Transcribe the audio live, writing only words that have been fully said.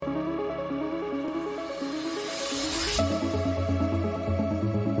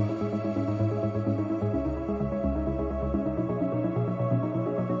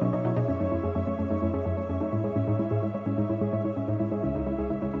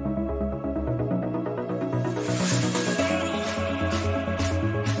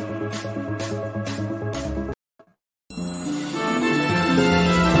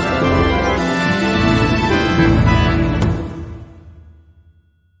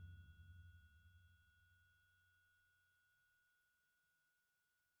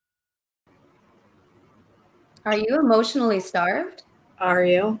Are you emotionally starved? Are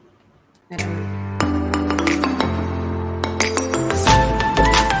you? I don't know.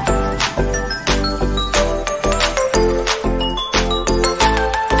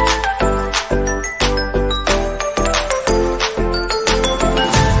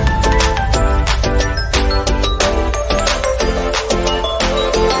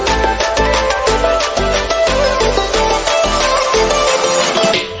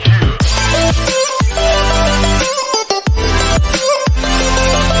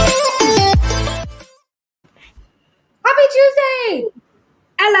 Happy Tuesday!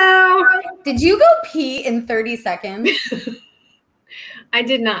 Hello. Did you go pee in 30 seconds? I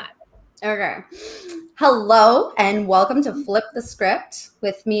did not. Okay. Hello and welcome to Flip the Script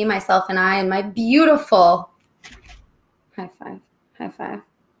with me, myself, and I, and my beautiful high five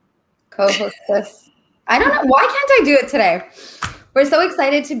co-hostess. I don't know. Why can't I do it today? We're so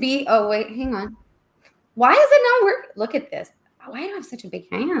excited to be. Oh, wait, hang on. Why is it not working? Look at this. Why do I have such a big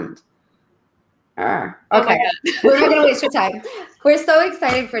hand? Okay, we're not going to waste your time. We're so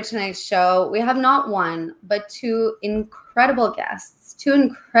excited for tonight's show. We have not one, but two incredible guests, two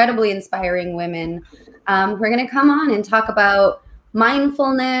incredibly inspiring women. We're going to come on and talk about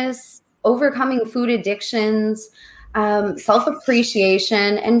mindfulness, overcoming food addictions,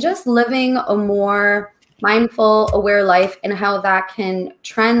 self-appreciation, and just living a more mindful, aware life and how that can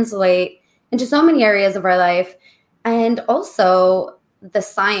translate into so many areas of our life. And also the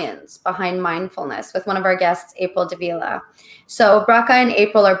science behind mindfulness with one of our guests, April Davila. So Bracha and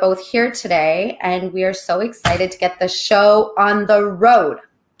April are both here today, and we are so excited to get the show on the road.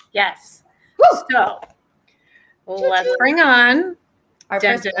 Yes. Woo! So let's bring on Our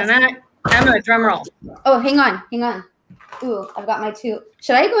first guest. Emma, drum roll. Oh, hang on. Ooh, I've got my two.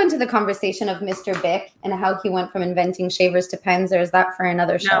 Should I go into the conversation of Mr. Bick and how he went from inventing shavers to pens, or is that for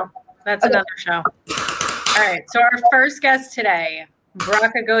another show? No, that's another show. All right. So our first guest today,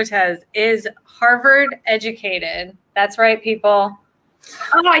 Bracha Goetz, is Harvard educated. That's right, people.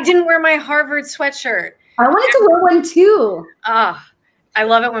 Oh, I didn't wear my Harvard sweatshirt. I wanted to wear one too. I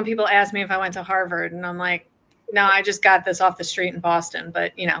love it when people ask me if I went to Harvard, and I'm like, no, I just got this off the street in Boston.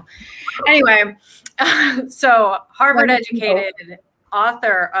 But, anyway, so Harvard educated,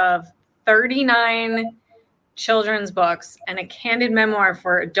 author of 39 children's books and a candid memoir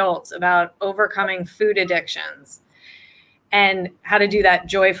for adults about overcoming food addictions and how to do that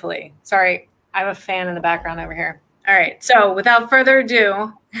joyfully. Sorry, I have a fan in the background over here. All right, so without further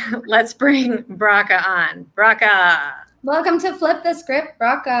ado, let's bring Bracha on. Bracha. Welcome to Flip the Script,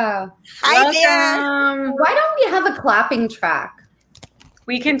 Bracha. Hi there. Why don't we have a clapping track?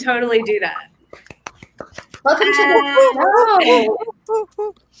 We can totally do that. Welcome to the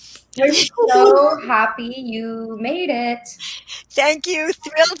show. We're so happy you made it. Thank you.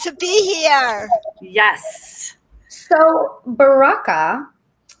 Thrilled to be here. Yes. So, Bracha,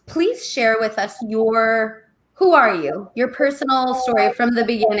 please share with us who are you? Your personal story from the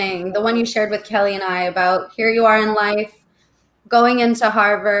beginning, the one you shared with Kelly and I about here you are in life, going into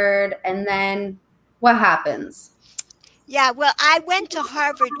Harvard, and then what happens? Yeah, well, I went to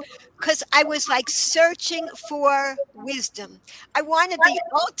Harvard because I was like searching for wisdom. I wanted the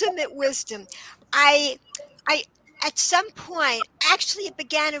ultimate wisdom. I at some point, actually it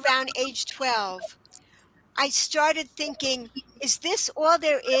began around age 12, I started thinking, is this all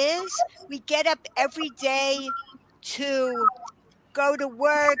there is? We get up every day to go to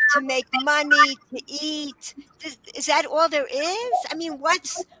work, to make money, to eat. Is that all there is? I mean,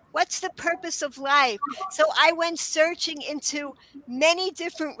 what's the purpose of life? So I went searching into many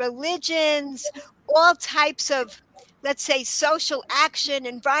different religions, all types of, let's say, social action,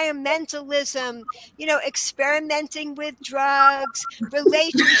 environmentalism, experimenting with drugs,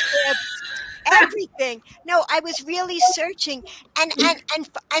 relationships, everything. No, I was really searching, and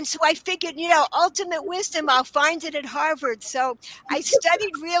so I figured, ultimate wisdom, I'll find it at Harvard. So I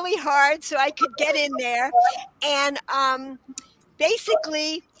studied really hard so I could get in there, and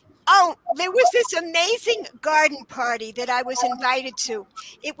basically, there was this amazing garden party that I was invited to.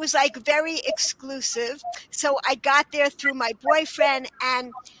 It was like very exclusive. So I got there through my boyfriend,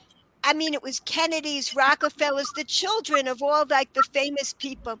 and I mean, it was Kennedy's, Rockefeller's, the children of all like the famous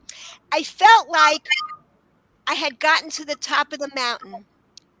people. I felt like I had gotten to the top of the mountain,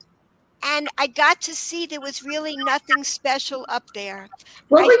 and I got to see there was really nothing special up there.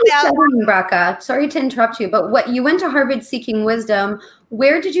 What were you studying, Bracha? Sorry to interrupt you, but you went to Harvard seeking wisdom.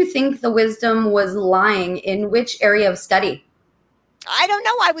 Where did you think the wisdom was lying? In which area of study? I don't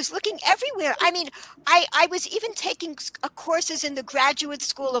know. I was looking everywhere. I mean, I was even taking courses in the Graduate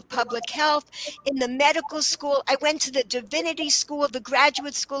School of Public Health, in the medical school. I went to the Divinity School, the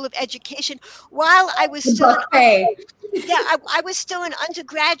Graduate School of Education, while I was The still buffet. I was still an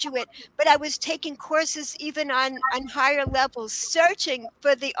undergraduate, but I was taking courses even on higher levels, searching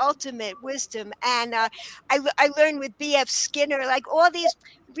for the ultimate wisdom. And I learned with B.F. Skinner, like all these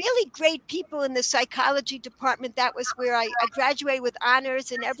really great people in the psychology department. That was where I graduated with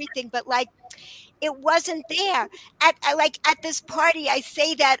honors and everything. But like, it wasn't there. Like at this party, I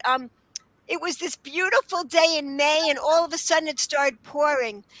say that it was this beautiful day in May, and all of a sudden it started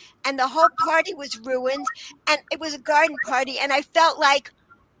pouring, and the whole party was ruined. And it was a garden party, and I felt like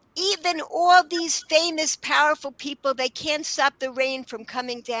even all these famous, powerful people, they can't stop the rain from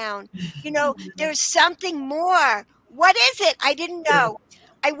coming down. There's something more. What is it? I didn't know.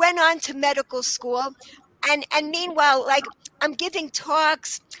 I went on to medical school, and meanwhile, like, I'm giving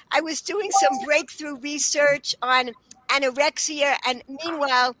talks. I was doing some breakthrough research on anorexia, and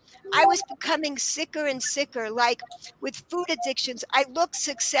meanwhile, I was becoming sicker and sicker. Like with food addictions, I looked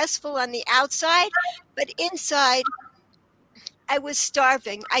successful on the outside, but inside I was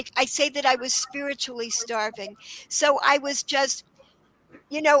starving. I say that I was spiritually starving. So I was just,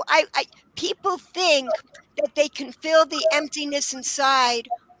 I people think that they can fill the emptiness inside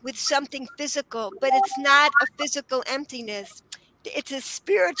with something physical, but it's not a physical emptiness. It's a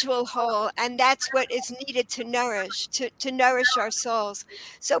spiritual hole, and that's what is needed to nourish our souls.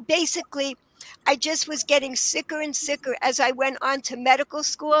 So basically, I just was getting sicker and sicker as I went on to medical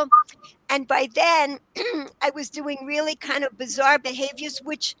school. And by then, I was doing really kind of bizarre behaviors,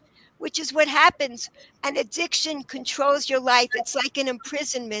 which is what happens. An addiction controls your life. It's like an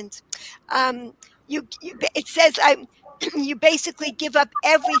imprisonment. It says you basically give up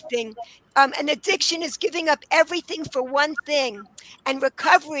everything. An addiction is giving up everything for one thing, and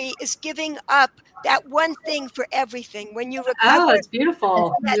recovery is giving up that one thing for everything. When you recover, Oh, it's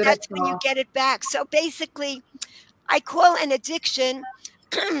beautiful. that's when you get it back. So basically, I call an addiction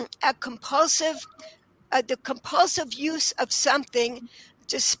a the compulsive use of something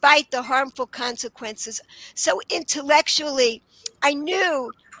despite the harmful consequences. So intellectually, I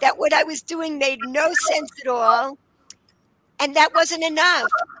knew that what I was doing made no sense at all, and that wasn't enough.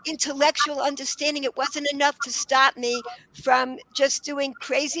 Intellectual understanding, it wasn't enough to stop me from just doing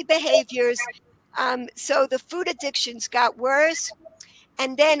crazy behaviors. So the food addictions got worse.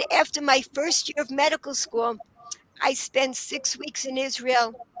 And then after my first year of medical school, I spent 6 weeks in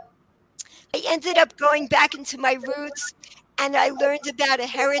Israel. I ended up going back into my roots, and I learned about a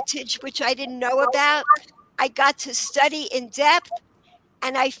heritage which I didn't know about. I got to study in depth,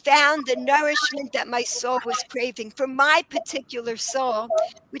 and I found the nourishment that my soul was craving. For my particular soul,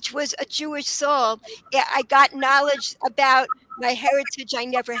 which was a Jewish soul, I got knowledge about my heritage I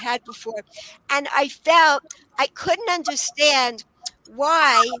never had before. And I felt I couldn't understand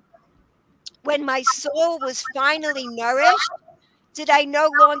why, when my soul was finally nourished, did I no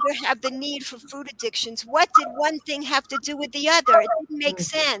longer have the need for food addictions? What did one thing have to do with the other? It didn't make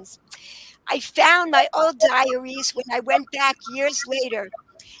sense. I found my old diaries when I went back years later,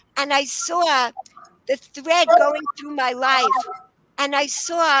 and I saw the thread going through my life. And I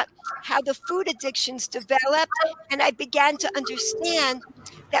saw how the food addictions developed, and I began to understand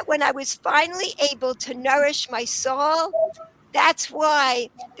that when I was finally able to nourish my soul, that's why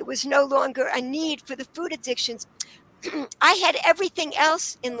there was no longer a need for the food addictions. I had everything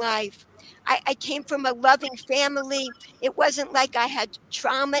else in life. I came from a loving family. It wasn't like I had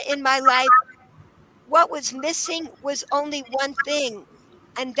trauma in my life. What was missing was only one thing,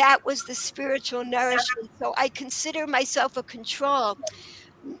 and that was the spiritual nourishment. So I consider myself a control.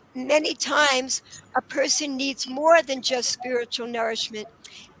 Many times, a person needs more than just spiritual nourishment.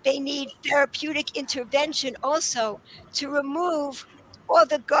 They need therapeutic intervention also to remove all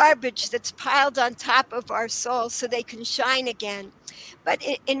the garbage that's piled on top of our souls so they can shine again. But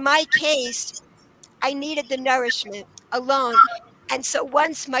in my case, I needed the nourishment alone. And so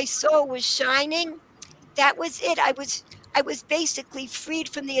once my soul was shining, that was it. I was basically freed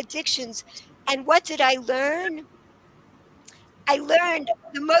from the addictions. And what did I learn? I learned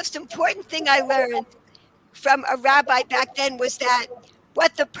the most important thing I learned from a rabbi back then was that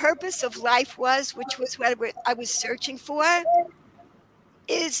what the purpose of life was, which was what I was searching for,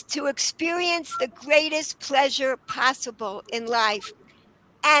 is to experience the greatest pleasure possible in life.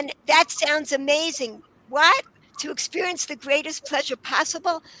 And that sounds amazing. What? To experience the greatest pleasure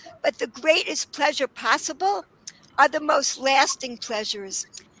possible? But the greatest pleasure possible are the most lasting pleasures.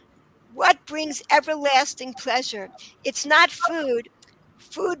 What brings everlasting pleasure? It's not food.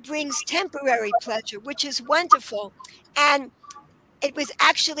 Food brings temporary pleasure, which is wonderful. And it was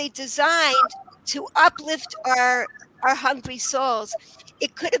actually designed to uplift our hungry souls.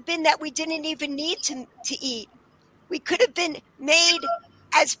 It could have been that we didn't even need to eat. We could have been made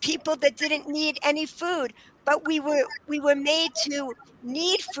as people that didn't need any food, but we were made to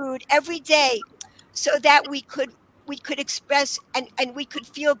need food every day so that we could express and we could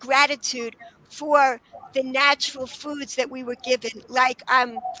feel gratitude for the natural foods that we were given. Like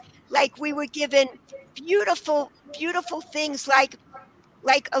we were given beautiful things like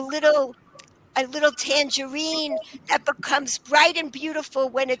a little tangerine that becomes bright and beautiful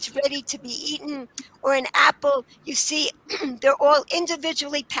when it's ready to be eaten, or an apple. You see, they're all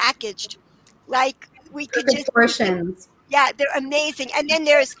individually packaged. Like we could Perfect just portions. yeah, they're amazing. And then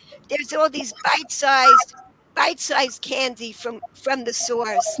there's all these bite-sized candy from the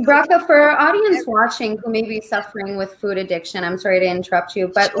source. Bracha, for our audience watching who may be suffering with food addiction, I'm sorry to interrupt you,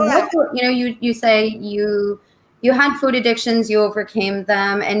 but Sure. you say you had food addictions, you overcame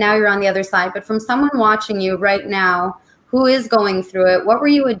them, and now you're on the other side. But from someone watching you right now who is going through it, what were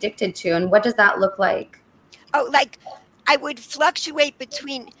you addicted to, and what does that look like? Oh, like I would fluctuate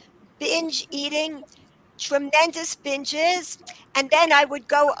between binge eating, tremendous binges, and then I would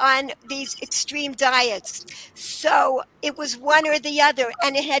go on these extreme diets. So it was one or the other,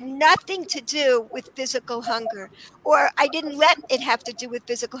 and it had nothing to do with physical hunger, or I didn't let it have to do with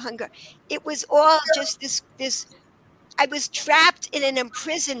physical hunger. It was all just this I was trapped in an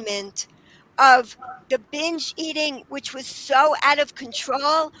imprisonment of the binge eating, which was so out of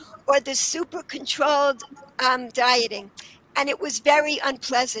control, or the super controlled dieting. And it was very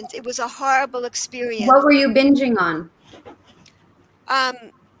unpleasant. It was a horrible experience. What were you binging on? Um,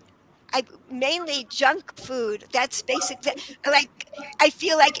 I mainly junk food. That's basic. Like I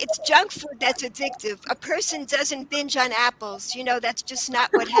feel like it's junk food that's addictive. A person doesn't binge on apples. That's just not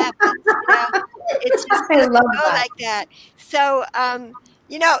what happens. It just I doesn't love go that. like that. So,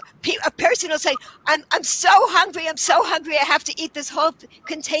 a person will say, "I'm so hungry. I'm so hungry. I have to eat this whole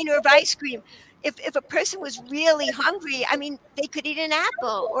container of ice cream." If a person was really hungry, I mean, they could eat an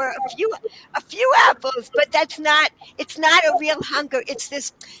apple or a few apples, but it's not a real hunger. It's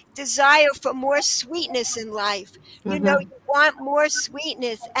this desire for more sweetness in life. Mhm. You want more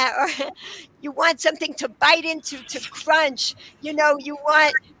sweetness, or you want something to bite into, to crunch. You're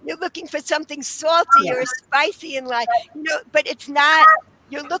looking for something salty Yeah. or spicy in life. But it's not.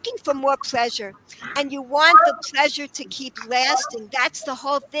 You're looking for more pleasure, and you want the pleasure to keep lasting. That's the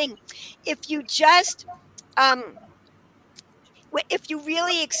whole thing. If you just um, if you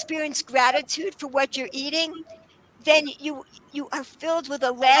really experience gratitude for what you're eating, then you are filled with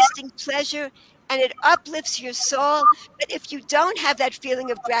a lasting pleasure, and it uplifts your soul. But if you don't have that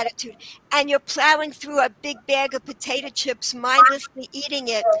feeling of gratitude, and you're plowing through a big bag of potato chips, mindlessly eating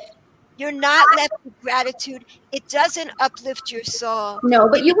it, you're not left with gratitude. It doesn't uplift your soul. No,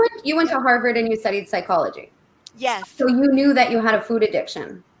 but It, you went to Harvard and you studied psychology. yes, So you knew that you had a food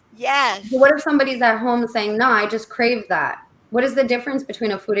addiction. But yes. what if somebody's at home saying, "No, I just crave that"? What is the difference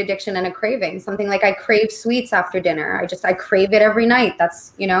between a food addiction and a craving? Something like, I crave sweets after dinner. I crave it every night.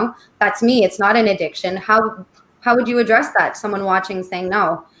 That's me. It's not an addiction. How would you address that? Someone watching saying,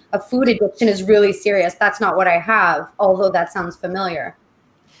 "No, a food addiction is really serious. That's not what I have," although that sounds familiar.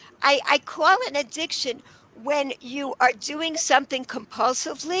 I call an addiction when you are doing something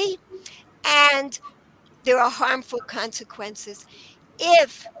compulsively and there are harmful consequences.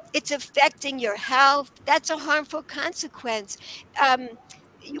 If it's affecting your health, that's a harmful consequence. Um,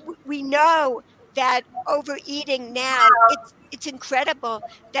 we know that overeating now, it's incredible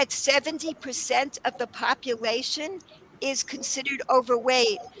that 70% of the population is considered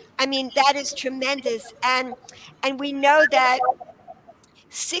overweight. I mean, that is tremendous. And we know that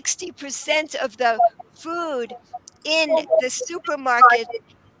 60% of the food in the supermarket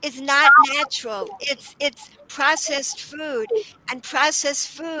is not natural. It's processed food, and processed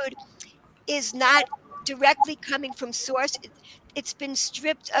food is not directly coming from source. It's been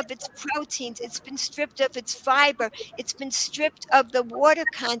stripped of its proteins, it's been stripped of its fiber, it's been stripped of the water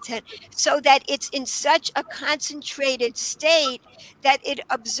content, so that it's in such a concentrated state that it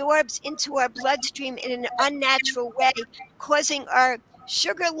absorbs into our bloodstream in an unnatural way, causing our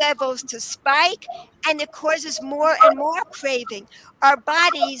sugar levels to spike, and it causes more and more craving. Our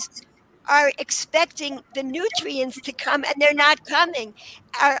bodies are expecting the nutrients to come, and they're not coming.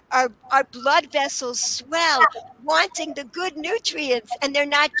 Our blood vessels swell, wanting the good nutrients, and they're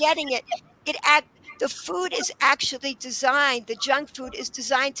not getting it. The food is actually designed, the junk food is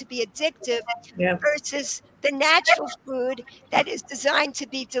designed to be addictive, Yeah. versus the natural food that is designed to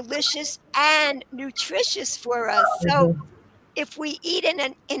be delicious and nutritious for us. So Mhm. if we eat in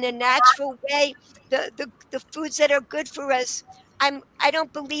a natural way, the foods that are good for us I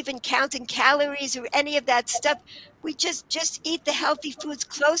don't believe in counting calories or any of that stuff. We just eat the healthy foods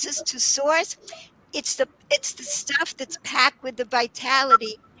closest to source. It's the stuff that's packed with the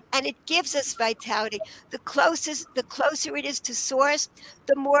vitality, and it gives us vitality. The closer it is to source,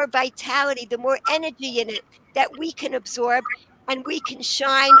 the more vitality, the more energy in it that we can absorb, and we can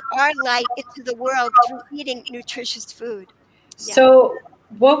shine our light into the world through eating nutritious food. Yeah. So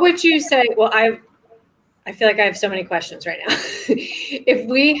what would you say? Well, I feel like I have so many questions right now. If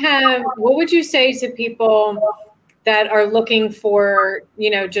we have, what would you say to people that are looking for,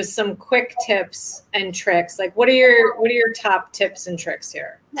 just some quick tips and tricks? Like, what are your top tips and tricks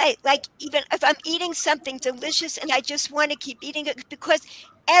here? Like even if I'm eating something delicious and I just want to keep eating it, because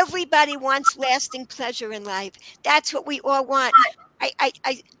everybody wants lasting pleasure in life. That's what we all want.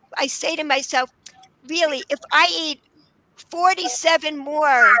 I say to myself, really, if I eat 47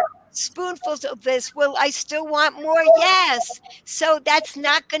 more spoonfuls of this, will I still want more? Yes. So that's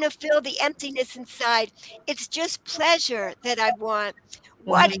not going to fill the emptiness inside. It's just pleasure that I want.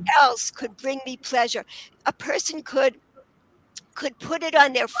 What else could bring me pleasure? A person could put it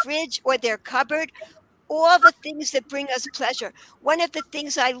on their fridge or their cupboard, all the things that bring us pleasure. One of the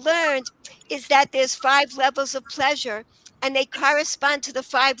things I learned is that there's 5 levels of pleasure, and they correspond to the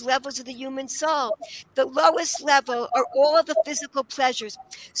 5 levels of the human soul. The lowest level are all the physical pleasures.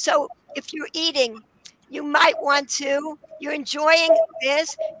 So if you're eating, you might want to, you're enjoying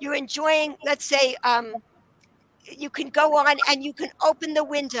this, you're enjoying, let's say, you can go on and you can open the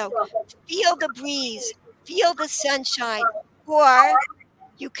window, feel the breeze, feel the sunshine, or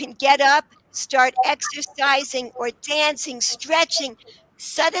you can get up, start exercising or dancing, stretching.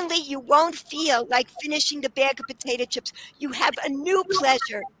 Suddenly, you won't feel like finishing the bag of potato chips. You have a new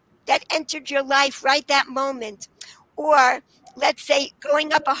pleasure that entered your life right that moment. Or let's say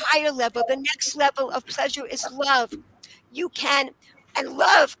going up a higher level, the next level of pleasure is love. You can, and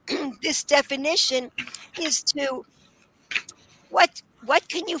love, this definition is to what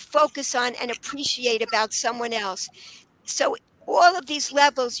can you focus on and appreciate about someone else? So all of these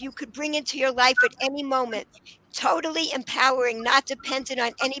levels you could bring into your life at any moment, totally empowering, not dependent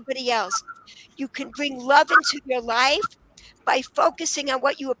on anybody else. You can bring love into your life by focusing on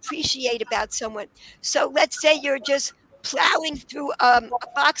what you appreciate about someone. So let's say you're just plowing through a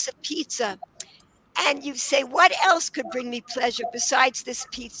box of pizza, and you say, what else could bring me pleasure besides this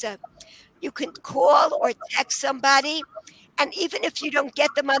pizza? You can call or text somebody. And even if you don't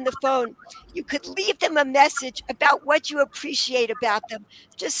get them on the phone, you could leave them a message about what you appreciate about them,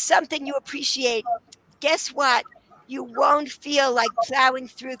 just something you appreciate. Guess what? You won't feel like plowing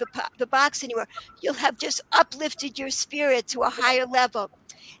through the box anymore. You'll have just uplifted your spirit to a higher level.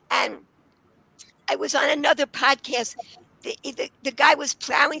 And I was on another podcast. The guy was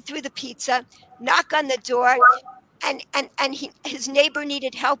plowing through the pizza, knock on the door, and his neighbor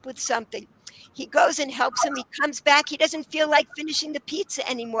needed help with something. He goes and helps him. He comes back. He doesn't feel like finishing the pizza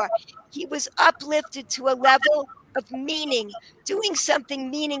anymore. He was uplifted to a level of meaning, doing something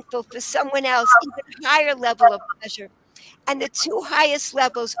meaningful for someone else, even higher level of pleasure. And the 2 highest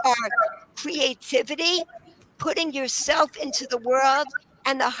levels are creativity, putting yourself into the world,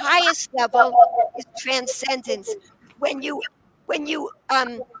 and the highest level is transcendence. When you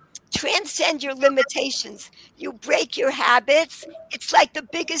transcend your limitations, you break your habits. It's like the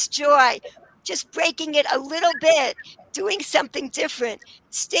biggest joy, just breaking it a little bit, doing something different,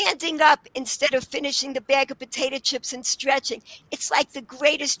 standing up instead of finishing the bag of potato chips and stretching. It's like the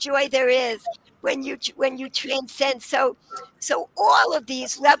greatest joy there is when you transcend. So all of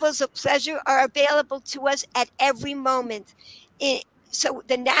these levels of pleasure are available to us at every moment. So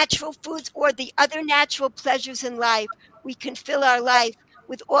the natural foods or the other natural pleasures in life, we can fill our life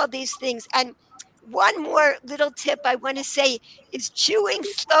with all these things. And one more little tip I want to say is chewing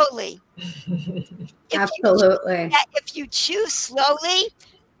slowly. Absolutely. If you chew slowly,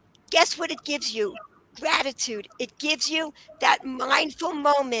 guess what it gives you? Gratitude. It gives you that mindful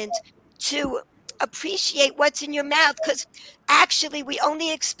moment to appreciate what's in your mouth, because actually we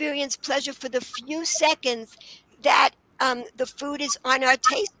only experience pleasure for the few seconds that the food is on our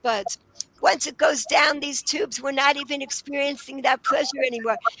taste buds. Once it goes down these tubes, we're not even experiencing that pleasure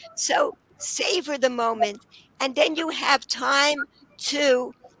anymore. So savor the moment, and then you have time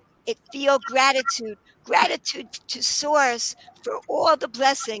to feel gratitude to source for all the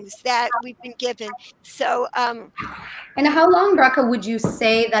blessings that we've been given. So And how long, Bracha, would you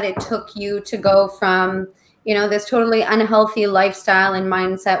say that it took you to go from, this totally unhealthy lifestyle and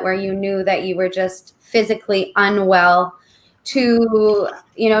mindset where you knew that you were just physically unwell to,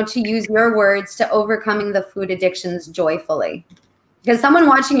 to use your words, to overcoming the food addictions joyfully? Because someone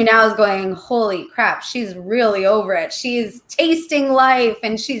watching you now is going, holy crap, she's really over it. She's tasting life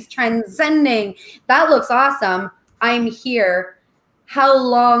and she's transcending. That looks awesome. I'm here. How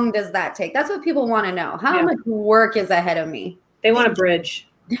long does that take? That's what people want to know. How much work is ahead of me? They want a bridge.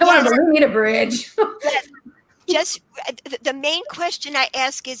 We need a bridge. Just the main question I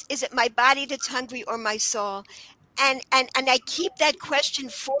ask is it my body that's hungry or my soul? And I keep that question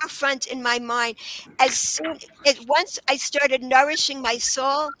forefront in my mind. Once I started nourishing my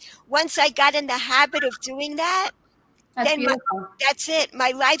soul, once I got in the habit of doing that, that's it.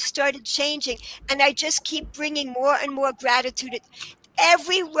 My life started changing, and I just keep bringing more and more gratitude.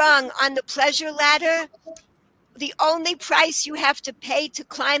 Every rung on the pleasure ladder, the only price you have to pay to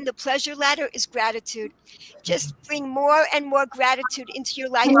climb the pleasure ladder is gratitude. Just bring more and more gratitude into your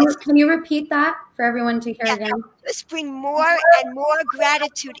life. Can you repeat that for everyone to hear again? Just bring more and more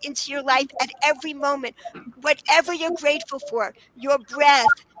gratitude into your life at every moment. Whatever you're grateful for, your breath,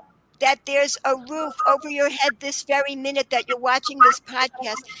 that there's a roof over your head this very minute that you're watching this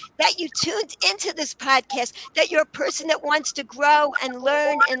podcast, that you tuned into this podcast, that you're a person that wants to grow and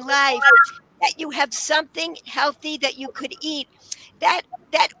learn in life, that you have something healthy that you could eat, that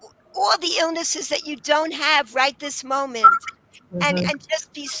all the illnesses that you don't have right this moment, and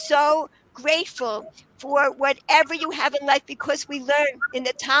just be so grateful for whatever you have in life, because we learn in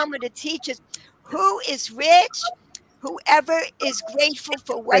the Talmud, it teaches, who is rich? Whoever is grateful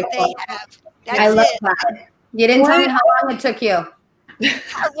for what they have. I love that. You didn't tell me how long it took you.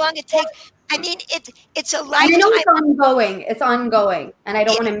 How long it takes. I mean, it's a lifetime. I know it's ongoing. It's ongoing. And I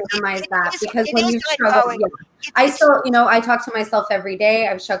don't want to minimize that, because when you struggle, I still, I talk to myself every day.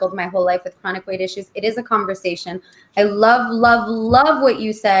 I've struggled my whole life with chronic weight issues. It is a conversation. I love, love, love what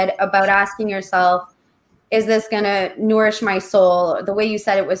you said about asking yourself, is this going to nourish my soul? The way you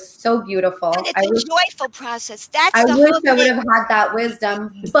said it was so beautiful. And it's a joyful process. I wish I would have had that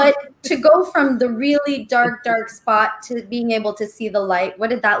wisdom. But to go from the really dark, dark spot to being able to see the light,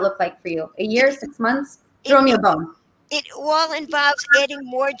 what did that look like for you? A year, 6 months? Throw me a bone. It all involves adding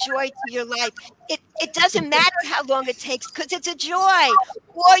more joy to your life. It doesn't matter how long it takes, because it's a joy.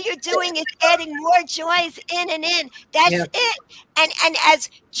 All you're doing is adding more joys in and in. That's it. And as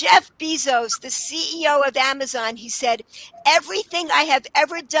Jeff Bezos, the CEO of Amazon, he said, everything I have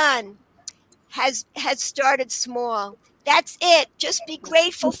ever done has started small. That's it. Just be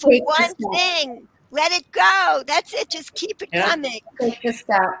grateful for one thing. Let it go. That's it. Just keep it coming. Take the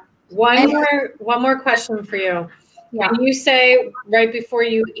step. One more question for you. Yeah. When you say right before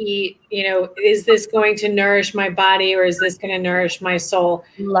you eat, is this going to nourish my body or is this going to nourish my soul?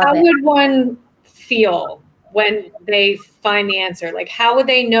 How would one feel when they find the answer? Like, how would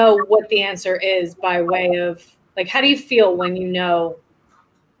they know what the answer is by way of, like, how do you feel when you know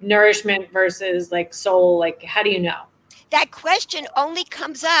nourishment versus like soul? Like, how do you know? That question only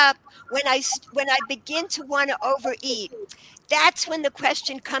comes up when I begin to want to overeat. That's when the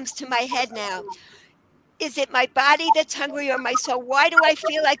question comes to my head now. Is it my body that's hungry or my soul? Why do I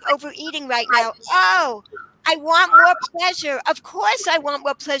feel like overeating right now? Oh, I want more pleasure. Of course I want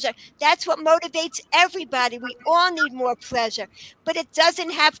more pleasure. That's what motivates everybody. We all need more pleasure. But it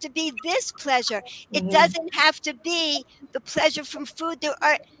doesn't have to be this pleasure. It doesn't have to be the pleasure from food.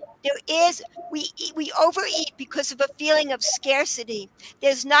 We overeat because of a feeling of scarcity.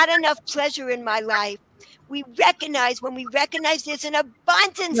 There's not enough pleasure in my life. When we recognize there's an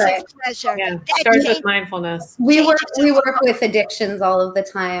abundance of pleasure. Yeah, starts with mindfulness. We work with addictions all of the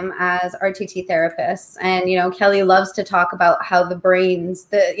time as RTT therapists. And, Kelly loves to talk about how the brain's,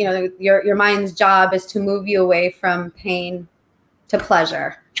 your mind's job is to move you away from pain to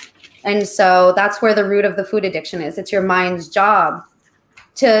pleasure. And so that's where the root of the food addiction is. It's your mind's job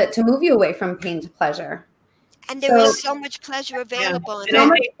to move you away from pain to pleasure. And there is so much pleasure available. Yeah.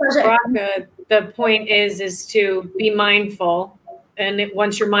 And I think, Bracha, the point is to be mindful. And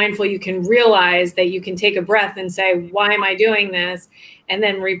once you're mindful, you can realize that you can take a breath and say, why am I doing this? And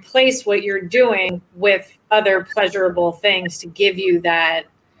then replace what you're doing with other pleasurable things to give you that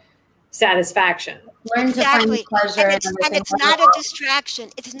satisfaction. Learn to find pleasure. And it's not a distraction.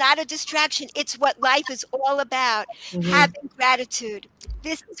 It's not a distraction. It's what life is all about. Having gratitude.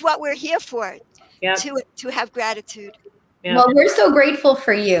 This is what we're here for. Yep. To have gratitude. Yep. Well, we're so grateful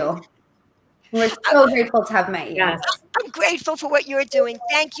for you. We're so grateful to have met you. Yes. I'm grateful for what you're doing.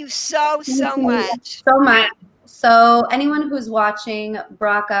 Thank you so much. So much. So anyone who's watching,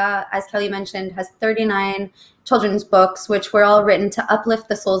 Bracha, as Kelly mentioned, has 39 children's books, which were all written to uplift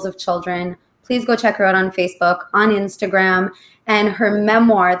the souls of children. Please go check her out on Facebook, on Instagram, and her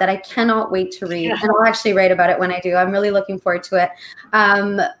memoir that I cannot wait to read. And I'll actually write about it when I do. I'm really looking forward to it.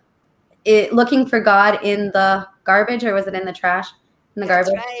 Looking for God in the garbage, or was it in the trash? in the That's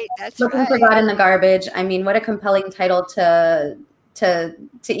garbage. right. That's Looking for right. God in the Garbage. I mean, what a compelling title to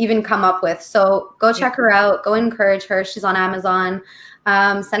even come up with. So go check her out. Go encourage her. She's on Amazon.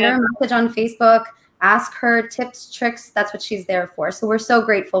 Send her a message on Facebook. Ask her tips, tricks. That's what she's there for. So we're so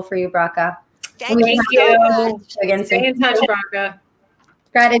grateful for you, Bracha. Thank you so much. Again, Stay in touch, Bracha.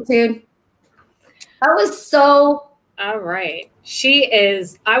 Gratitude. That was so. All right. She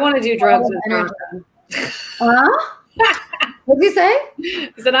is. I want to do drugs with Bracha. What did you say?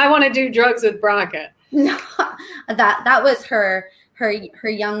 I said I want to do drugs with Bracha. No, that was her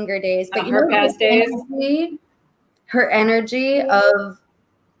younger days, but her past days. Her energy of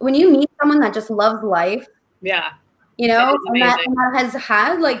when you meet someone that just loves life. Yeah. You know, and that has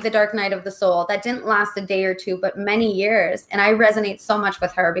had like the dark night of the soul that didn't last a day or two, but many years. And I resonate so much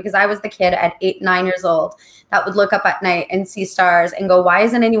with her because I was the kid at 8, 9 years old that would look up at night and see stars and go, why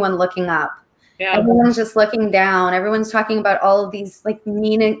isn't anyone looking up? Yeah. Everyone's just looking down. Everyone's talking about all of these like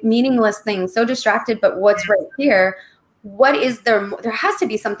meaningless things, so distracted. But what's right here? What is there? There has to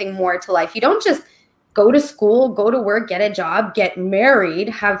be something more to life. You don't just go to school, go to work, get a job, get married,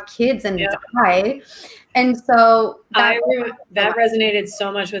 have kids, and die. And so that resonated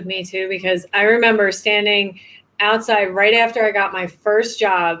so much with me too, because I remember standing outside right after I got my first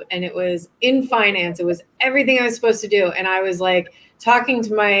job, and it was in finance. It was everything I was supposed to do. And I was like talking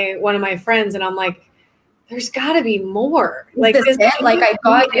to one of my friends, and I'm like, there's gotta be more. Like this, like I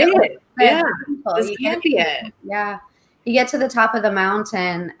got it. Yeah. This can't be it. Yeah. You get to the top of the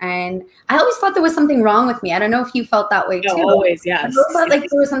mountain, and I always thought there was something wrong with me. I don't know if you felt that way too. Always, yes. I always felt like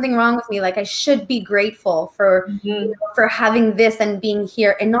there was something wrong with me. Like I should be grateful for for having this and being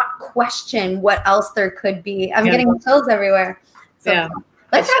here, and not question what else there could be. I'm getting chills everywhere. So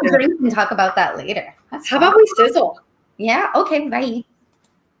let's have drinks and talk about that later. How about we sizzle? Yeah. Okay. Bye.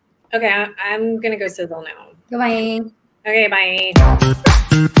 Okay, I'm gonna go sizzle now. Goodbye. Okay. Bye.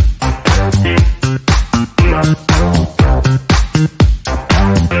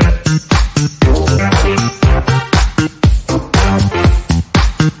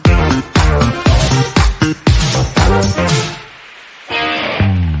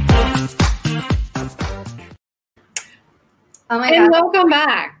 Oh my God. Welcome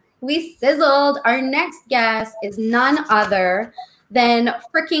back. We sizzled. Our next guest is none other than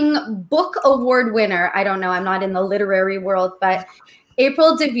freaking book award winner. I don't know. I'm not in the literary world, but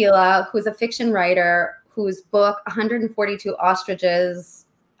April Davila, who's a fiction writer whose book 142 Ostriches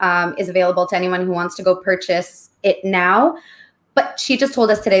is available to anyone who wants to go purchase it now. But she just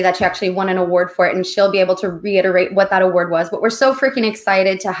told us today that she actually won an award for it, and she'll be able to reiterate what that award was. But we're so freaking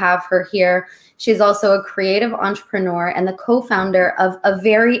excited to have her here. She's also a creative entrepreneur and the co-founder of a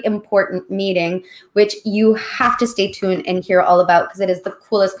very important meeting, which you have to stay tuned and hear all about because it is the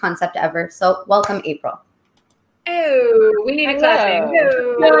coolest concept ever. So welcome, April. Oh, we need a clapping.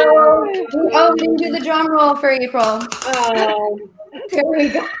 Oh, we didn't do the drum roll for April. There we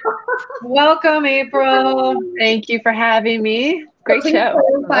go. Welcome, April. Thank you for having me. Great show.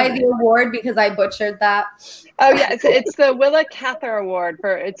 Clarify the award because I butchered that. Oh yeah, it's the Willa Cather Award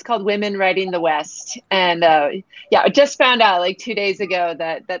it's called Women Writing the West, and I just found out like 2 days ago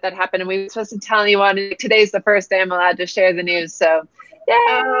that happened, and we were supposed to tell anyone. Today's the first day I'm allowed to share the news, so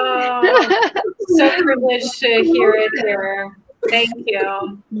yeah. So privileged to hear it here. Thank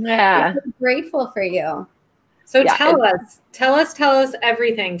you. Yeah, I'm grateful for you. So tell us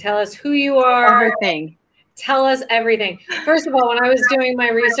everything. Tell us who you are. Everything. Tell us everything. First of all, when I was doing my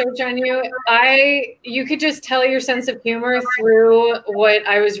research on you, you could just tell your sense of humor through what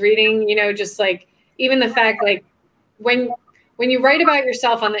I was reading, you know, just like even the fact like when you write about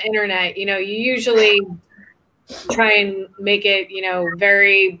yourself on the internet, you know, you usually try and make it, you know,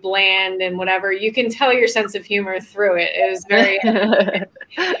 very bland and whatever. You can tell your sense of humor through it. It was very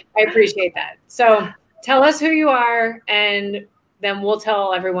I appreciate that. So tell us who you are, and then we'll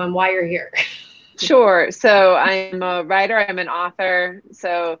tell everyone why you're here. Sure. So I'm a writer. I'm an author.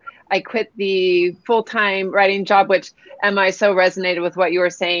 So I quit the full-time writing job, which, Emma, I so resonated with what you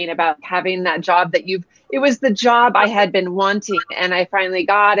were saying about having that job it was the job I had been wanting, and I finally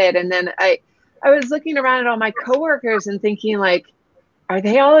got it. And then I was looking around at all my coworkers and thinking like, are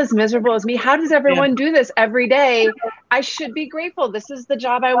they all as miserable as me? How does everyone do this every day? I should be grateful. This is the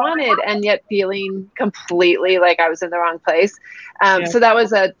job I wanted, and yet feeling completely like I was in the wrong place. So that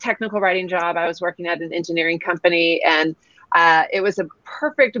was a technical writing job. I was working at an engineering company, and it was a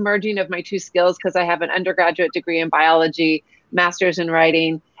perfect merging of my two skills because I have an undergraduate degree in biology, master's in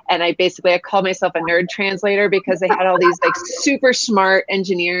writing. And I called myself a nerd translator because they had all these like super smart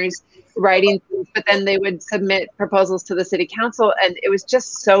engineers writing things, but then they would submit proposals to the city council, and it was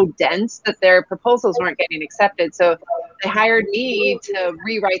just so dense that their proposals weren't getting accepted. So They hired me to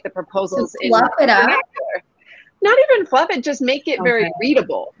rewrite the proposals in fluff it up. vernacular. Not even fluff it, just make it very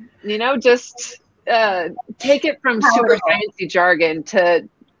readable. Just take it from super sciencey jargon to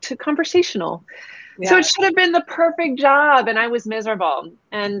conversational. Yeah. So it should have been the perfect job, and I was miserable.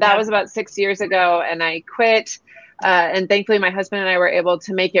 And that was about 6 years ago, and I quit. And thankfully, my husband and I were able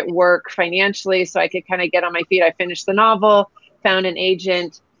to make it work financially so I could kind of get on my feet. I finished the novel, found an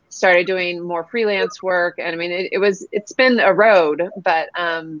agent, started doing more freelance work. And I mean, it's been a road, but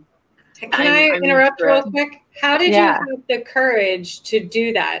Can I interrupt real quick? How did you have the courage to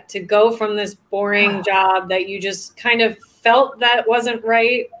do that, to go from this boring job that you just kind of felt that wasn't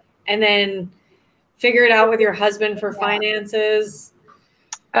right, and then figure it out with your husband for finances?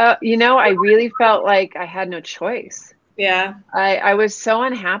 I really felt like I had no choice. Yeah. I was so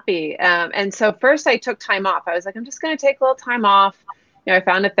unhappy. And so first I took time off. I was like, I'm just going to take a little time off. I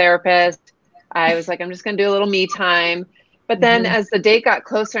found a therapist. I was like, I'm just going to do a little me time. But then as the date got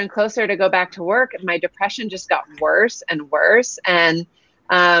closer and closer to go back to work, my depression just got worse and worse. And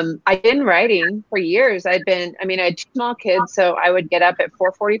I'd been writing for years. I had 2 small kids, so I would get up at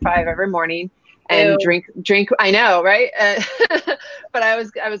 4:45 every morning and drink. I know, right? But I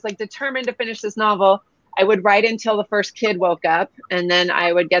was like determined to finish this novel. I would write until the first kid woke up, and then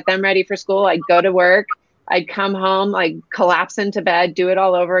I would get them ready for school. I'd go to work. I'd come home, like collapse into bed, do it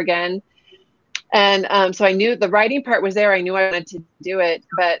all over again. And so I knew the writing part was there. I knew I wanted to do it,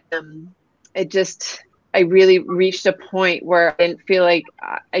 but I really reached a point where I didn't feel like,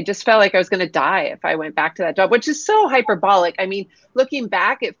 I just felt like I was going to die if I went back to that job, which is so hyperbolic. I mean, looking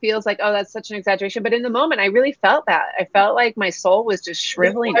back, it feels like, oh, that's such an exaggeration. But in the moment, I really felt that. I felt like my soul was just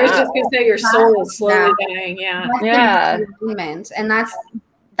shriveling up. I was just going to say your soul is slowly dying. Yeah. And that's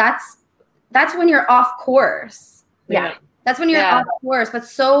when you're off course. Yeah. That's when you're off course. But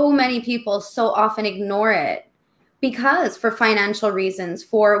so many people so often ignore it. Because for financial reasons,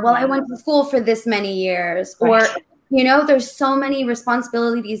 I went to school for this many years, or, there's so many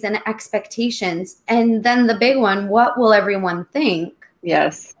responsibilities and expectations. And then the big one, what will everyone think?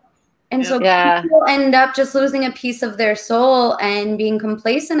 Yes. And so people end up just losing a piece of their soul and being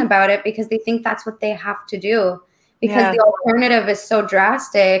complacent about it because they think that's what they have to do. Because the alternative is so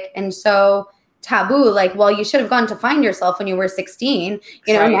drastic and so taboo, like, well, you should have gone to find yourself when you were 16,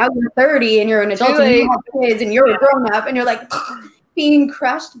 now you're 30 and you're an adult and you have kids and you're a grown up and you're like being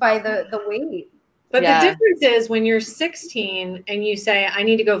crushed by the weight. But the difference is when you're 16 and you say, I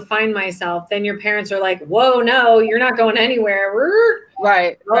need to go find myself, then your parents are like, whoa, no, you're not going anywhere.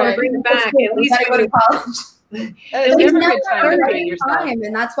 Right. Bring it back. At least go to college. It's never a good time to be yourself.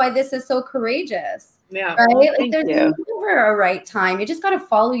 And that's why this is so courageous. Yeah. Right? Like there's never a right time. You just got to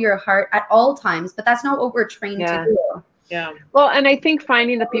follow your heart at all times, but that's not what we're trained to do. Yeah. Well, and I think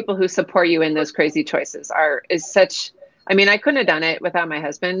finding the people who support you in those crazy choices is such, I mean, I couldn't have done it without my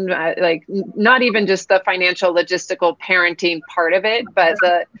husband, like not even just the financial, logistical parenting part of it, but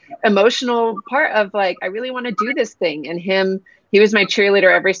the emotional part of like, I really want to do this thing. And he was my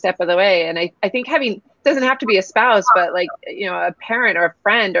cheerleader every step of the way. And I think having, doesn't have to be a spouse, but like, a parent or a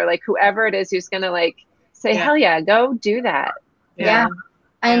friend or like whoever it is who's going to like say, hell yeah, go do that. Yeah.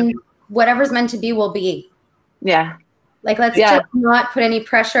 And whatever's meant to be will be. Yeah. Like, let's just not put any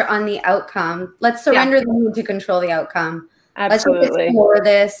pressure on the outcome. Let's surrender the need to control the outcome. Absolutely. Let's just explore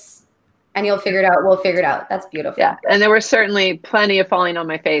this and you'll figure it out. We'll figure it out. That's beautiful. Yeah. And there were certainly plenty of falling on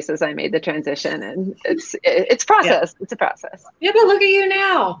my face as I made the transition, and it's process. Yeah. It's a process. Yeah. But look at you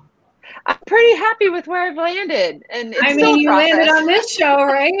now. I'm pretty happy with where I've landed. And it's you landed on this show,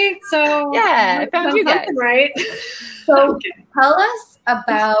 right? So I found you guys. Right. So tell us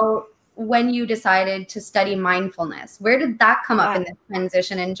about when you decided to study mindfulness. Where did that come up in the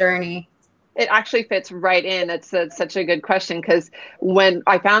transition and journey? It actually fits right in. It's such a good question, because when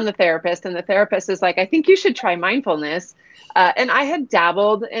I found the therapist, and the therapist is like, I think you should try mindfulness. And I had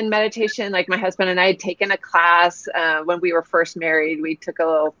dabbled in meditation. Like my husband and I had taken a class when we were first married. We took a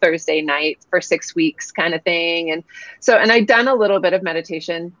little Thursday night for 6 weeks kind of thing. And I'd done a little bit of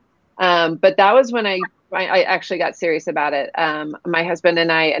meditation. But that was when I actually got serious about it. My husband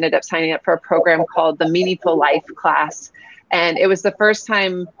and I ended up signing up for a program called the Meaningful Life class. And it was the first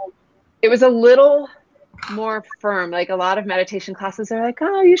time. It was a little more firm. Like a lot of meditation classes are like,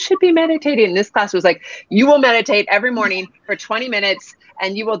 oh, you should be meditating. And this class was like, you will meditate every morning for 20 minutes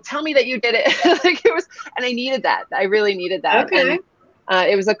and you will tell me that you did it. Like it was, and I needed that. I really needed that. Okay. And,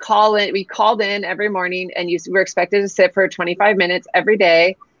 it was a call in. We called in every morning and you were expected to sit for 25 minutes every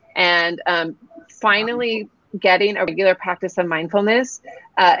day. And finally getting a regular practice of mindfulness,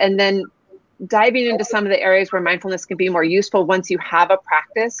 and then diving into some of the areas where mindfulness can be more useful once you have a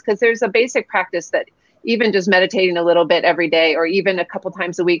practice, because there's a basic practice that even just meditating a little bit every day or even a couple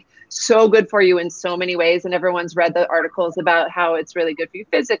times a week, so good for you in so many ways. And everyone's read the articles about how it's really good for you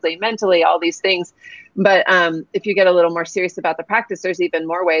physically, mentally, all these things. But if you get a little more serious about the practice, there's even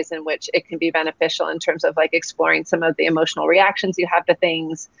more ways in which it can be beneficial in terms of like exploring some of the emotional reactions you have to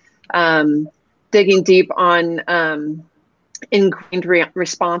things, digging deep on ingrained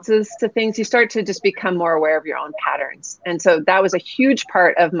responses to things. You start to just become more aware of your own patterns. And so that was a huge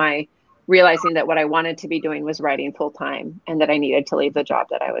part of my realizing that what I wanted to be doing was writing full time and that I needed to leave the job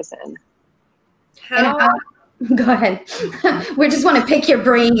that I was in. Go ahead. We just want to pick your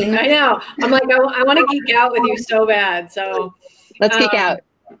brain. I know. I'm like, I want to geek out with you so bad. So let's geek out.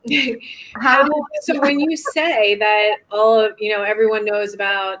 So when you say that all of, everyone knows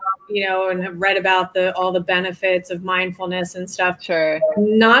about, and have read about all the benefits of mindfulness and stuff. Sure.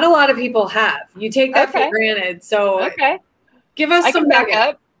 Not a lot of people have. You take that for granted. So give us some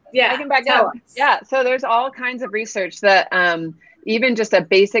backup. Yeah, I can back up. Yeah, so there's all kinds of research that even just a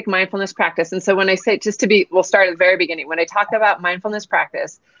basic mindfulness practice. And so when I say, we'll start at the very beginning. When I talk about mindfulness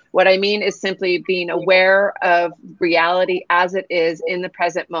practice, what I mean is simply being aware of reality as it is in the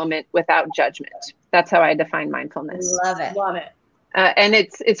present moment without judgment. That's how I define mindfulness. Love it. Love it. And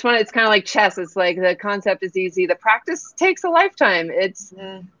it's kind of like chess. It's like the concept is easy. The practice takes a lifetime. It's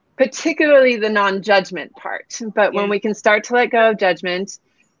particularly the non-judgment part. But when we can start to let go of judgment,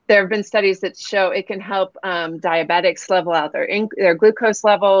 there have been studies that show it can help diabetics level out their glucose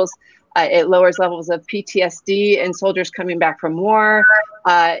levels. It lowers levels of PTSD in soldiers coming back from war.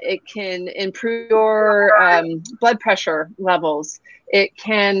 It can improve your blood pressure levels. It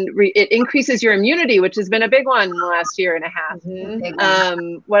increases your immunity, which has been a big one in the last year and a half.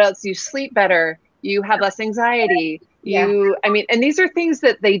 Mm-hmm. What else? You sleep better. You have less anxiety. And these are things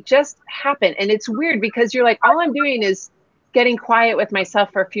that they just happen. And it's weird because you're like, all I'm doing is getting quiet with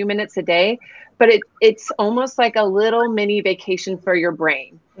myself for a few minutes a day, but it's almost like a little mini vacation for your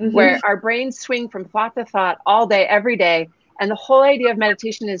brain, where our brains swing from thought to thought all day, every day. And the whole idea of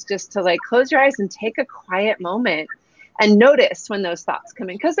meditation is just to like close your eyes and take a quiet moment and notice when those thoughts come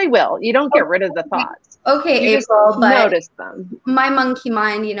in, because they will. You don't get rid of the thoughts. Okay, you April, but notice them. My monkey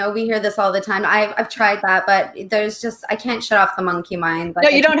mind, we hear this all the time. I've tried that, but I can't shut off the monkey mind. No,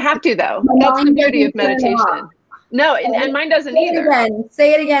 you don't have to though. That's the beauty of meditation. No, and mine doesn't either.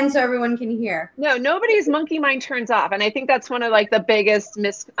 Say it again so everyone can hear. No, nobody's monkey mind turns off. And I think that's one of like the biggest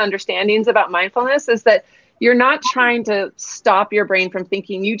misunderstandings about mindfulness is that you're not trying to stop your brain from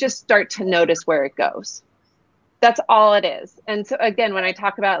thinking. You just start to notice where it goes. That's all it is. And so again, when I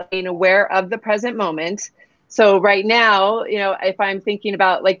talk about being aware of the present moment, so right now, if I'm thinking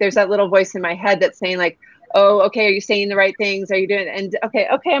about like, there's that little voice in my head that's saying like, oh, okay, are you saying the right things? Are you doing it? And okay,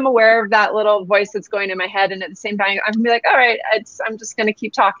 I'm aware of that little voice that's going in my head. And at the same time, I'm gonna be like, all right, I'm just going to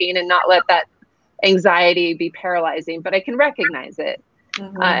keep talking and not let that anxiety be paralyzing, but I can recognize it.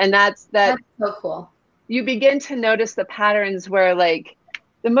 And that's so cool. You begin to notice the patterns where like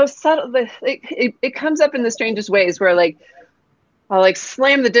the most subtle, it comes up in the strangest ways where like, I'll like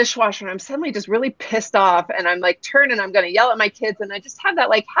slam the dishwasher and I'm suddenly just really pissed off and I'm like turn and I'm going to yell at my kids. And I just have that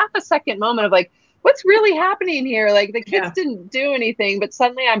like half a second moment of like, what's really happening here? Like the kids didn't do anything, but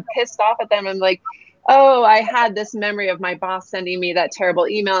suddenly I'm pissed off at them. I'm like, oh, I had this memory of my boss sending me that terrible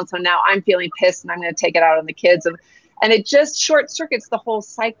email. And so now I'm feeling pissed and I'm going to take it out on the kids. And it just short circuits the whole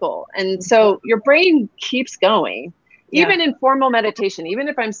cycle. And so your brain keeps going, even in formal meditation, even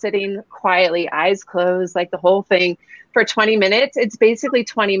if I'm sitting quietly, eyes closed, like the whole thing for 20 minutes, it's basically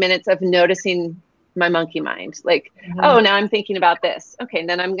 20 minutes of noticing my monkey mind. Like, oh, now I'm thinking about this. Okay. And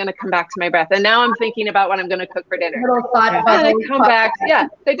then I'm going to come back to my breath. And now I'm thinking about what I'm going to cook for dinner. And I come back. Yeah.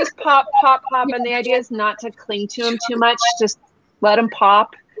 They just pop. And the idea is not to cling to them too much. Just let them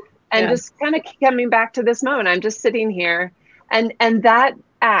pop and just kind of coming back to this moment. I'm just sitting here. And that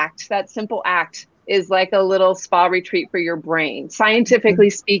simple act is like a little spa retreat for your brain. Scientifically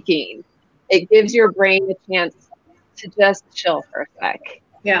speaking, it gives your brain a chance to just chill for a sec.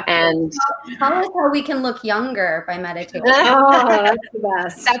 Yeah. And tell us how we can look younger by meditating. Oh, that's the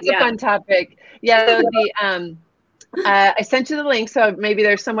best. That's a fun topic. Yeah. So I sent you the link. So maybe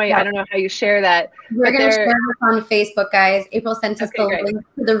there's some way, I don't know how you share that. We're going to share this on Facebook, guys. April sent us the link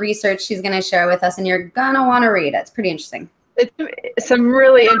to the research she's going to share with us, and you're going to want to read it. It's pretty interesting. It's some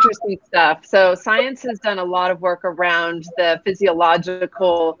really interesting stuff. So science has done a lot of work around the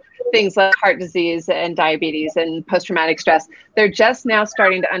physiological things like heart disease and diabetes and post-traumatic stress. They're just now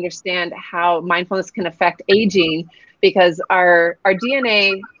starting to understand how mindfulness can affect aging, because our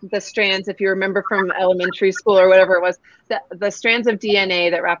DNA, the strands, if you remember from elementary school or whatever it was, the strands of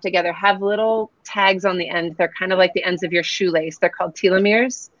DNA that wrap together have little tags on the end. They're kind of like the ends of your shoelace. They're called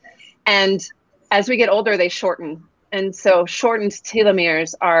telomeres. And as we get older, they shorten. And so shortened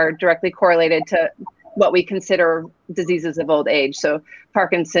telomeres are directly correlated to what we consider diseases of old age. So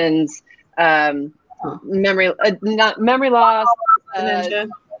Parkinson's, memory loss,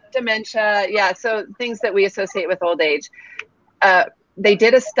 dementia. Yeah. So things that we associate with old age. They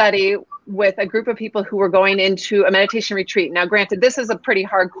did a study with a group of people who were going into a meditation retreat. Now, granted, this is a pretty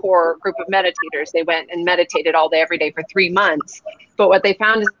hardcore group of meditators. They went and meditated all day, every day for 3 months. But what they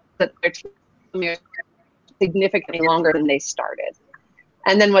found is that their telomeres significantly longer than they started.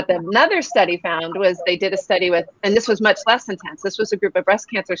 And then what another study found was they did a study with, and this was much less intense. This was a group of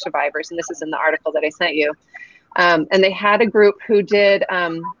breast cancer survivors, and this is in the article that I sent you. And they had a group who did,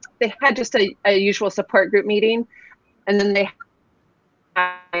 they had just a usual support group meeting, and then they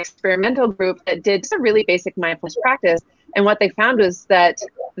had an experimental group that did just a really basic mindfulness practice. And what they found was that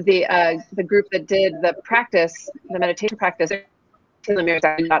the group that did the practice, the meditation practice, telomeres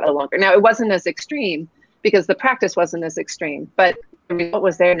actually got longer. Now, it wasn't as extreme because the practice wasn't as extreme, but the result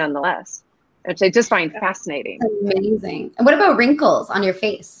was there nonetheless, which I just find fascinating. Amazing. And what about wrinkles on your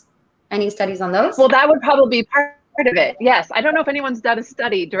face? Any studies on those? Well, that would probably be part of it. Yes. I don't know if anyone's done a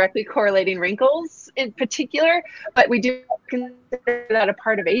study directly correlating wrinkles in particular, but we do consider that a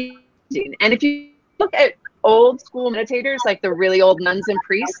part of aging. And if you look at old school meditators, like the really old nuns and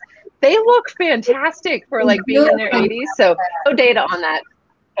priests, they look fantastic for like being in their 80s. So no data on that,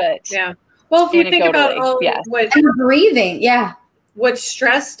 but yeah. Well, if you think about what breathing, what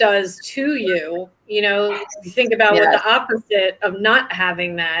stress does to you, you think about what the opposite of not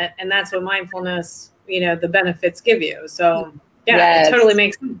having that, and that's what mindfulness, the benefits give you. So it totally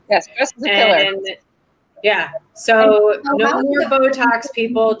makes sense. Yes, stress is a killer. So no more Botox,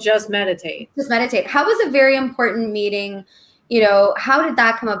 people. Just meditate. Just meditate. How was a very important meeting? How did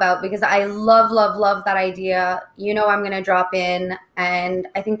that come about? Because I love, love, love that idea. I'm going to drop in, and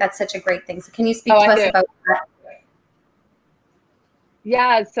I think that's such a great thing. So can you speak to us about that?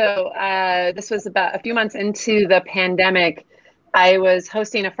 Yeah. So this was about a few months into the pandemic. I was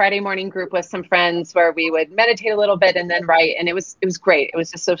hosting a Friday morning group with some friends where we would meditate a little bit and then write. And it was great. It was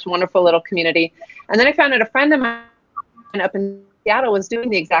just this wonderful little community. And then I found out a friend of mine up in Seattle was doing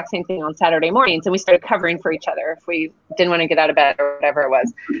the exact same thing on Saturday mornings, and we started covering for each other if we didn't want to get out of bed or whatever it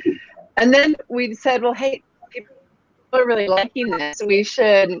was. And then we said, well, hey, people are really liking this. We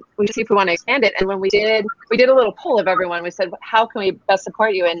should see if we want to expand it. And when we did a little poll of everyone. We said, how can we best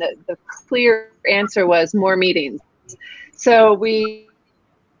support you? And the clear answer was more meetings. So we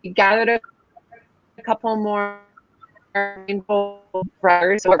gathered a couple more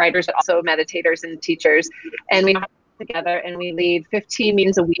writers, but also meditators and teachers, and we together and we lead 15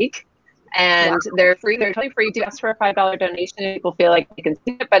 meetings a week, and they're free. They're totally free. Do ask for a $5 donation if people feel like they can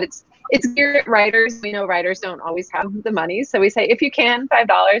see it, but it's geared at writers. We know writers don't always have the money, so we say if you can,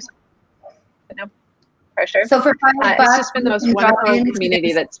 $5. No pressure. So for $5, it's just been the most wonderful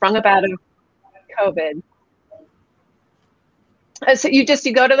community that sprung up out of COVID. So you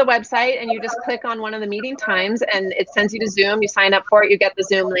go to the website and you just click on one of the meeting times, and it sends you to Zoom. You sign up for it. You get the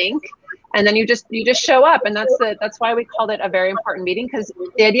Zoom link. And then you just show up, and that's why we called it a very important meeting, because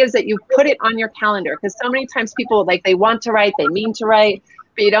the idea is that you put it on your calendar. Because so many times people they want to write, they mean to write,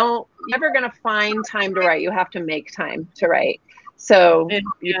 but you're never going to find time to write. You have to make time to write. So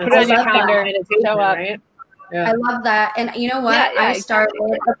you put it on your calendar, show up. Right? Yeah. I love that. And you know what? I started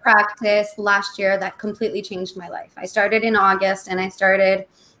a practice last year that completely changed my life. I started in August, and I started,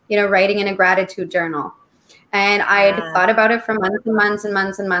 writing in a gratitude journal. And I had thought about it for months and months and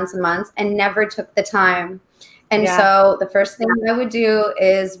months and months and months, and never took the time. And so the first thing I would do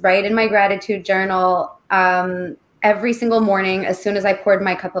is write in my gratitude journal every single morning as soon as I poured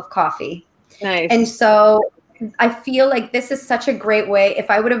my cup of coffee. Nice. And so I feel like this is such a great way.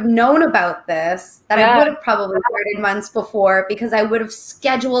 If I would have known about this, that I would have probably started months before, because I would have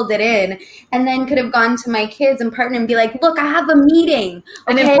scheduled it in, and then could have gone to my kids and partner and be like, look, I have a meeting.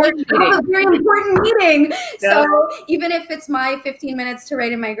 Okay? I have a very important meeting. Yeah. So even if it's my 15 minutes to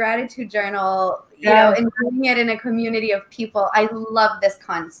write in my gratitude journal, and doing it in a community of people, I love this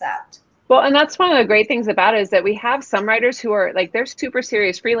concept. Well, and that's one of the great things about it, is that we have some writers who are they're super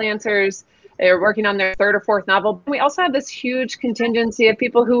serious freelancers. They're working on their third or fourth novel. We also have this huge contingency of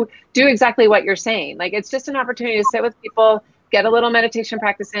people who do exactly what you're saying. It's just an opportunity to sit with people, get a little meditation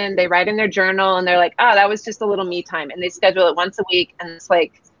practice in. They write in their journal, and they're like, oh, that was just a little me time. And they schedule it once a week, and it's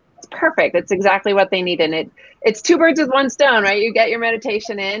perfect. It's exactly what they need. And it's two birds with one stone, right? You get your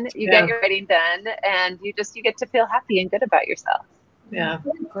meditation in, you get your writing done, and you get to feel happy and good about yourself. Yeah.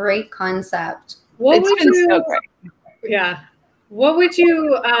 Great concept. It's been so great. Yeah. What would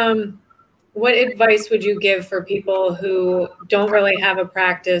you, what advice would you give for people who don't really have a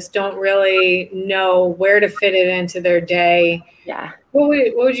practice, don't really know where to fit it into their day? Yeah. What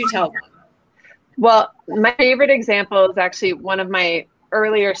would you tell them? Well, my favorite example is actually one of my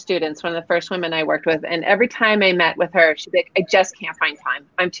earlier students, one of the first women I worked with. And every time I met with her, she'd be like, I just can't find time.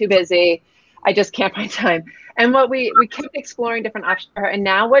 I'm too busy. I just can't find time. And what we kept exploring different options for her. And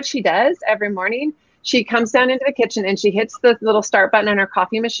now what she does every morning, she comes down into the kitchen and she hits the little start button on her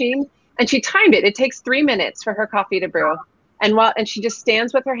coffee machine. And she timed it. It takes 3 minutes for her coffee to brew. And she just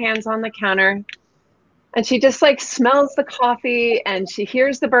stands with her hands on the counter and she just like smells the coffee and she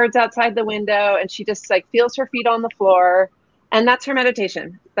hears the birds outside the window and she just like feels her feet on the floor. And that's her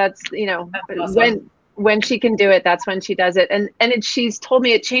meditation. That's, That's awesome. when she can do it, that's when she does it. And she's told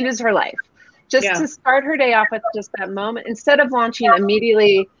me it changes her life. Just to start her day off with just that moment, instead of launching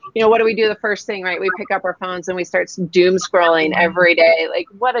immediately, what do we do the first thing, right? We pick up our phones and we start doom scrolling every day. Like,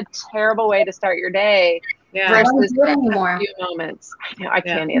 what a terrible way to start your day. Yeah. I don't do it anymore. A few moments. I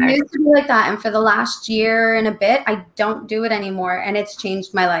can't either. It used to be like that. And for the last year and a bit, I don't do it anymore. And it's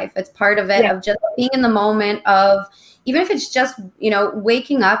changed my life. It's part of it, of just being in the moment of, even if it's just,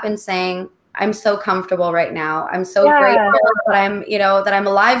 waking up and saying, I'm so comfortable right now. I'm so grateful that I'm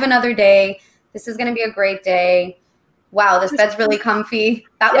alive another day. This is going to be a great day. Wow, this bed's really comfy.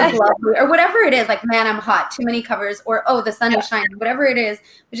 That was lovely. Or whatever it is, like, man, I'm hot, too many covers, or, oh, the sun is shining, whatever it is.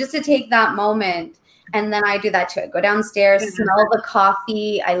 But just to take that moment. And then I do that too. I go downstairs, smell the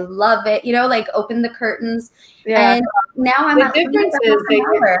coffee. I love it. Like open the curtains. Yeah. And now I'm at the difference is an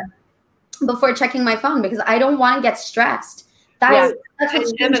hour before checking my phone because I don't want to get stressed. That's what I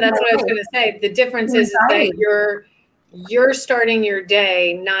was going to say. The difference is that you're starting your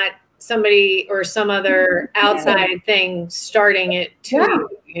day, not somebody or some other outside thing starting it to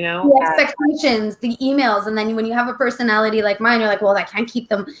you, The expectations, the emails, and then when you have a personality like mine, you're like, well, I can't leave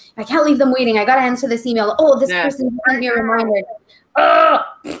them waiting. I got to answer this email. Oh, this person sent me a reminder. Oh,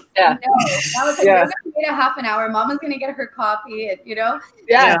 I was like, we're going to wait a half an hour. Mama's going to get her coffee, and,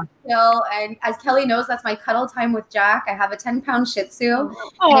 and as Kelly knows, that's my cuddle time with Jack. I have a 10-pound Shih Tzu, and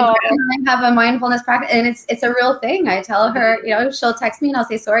I have a mindfulness practice, and it's a real thing. I tell her, she'll text me, and I'll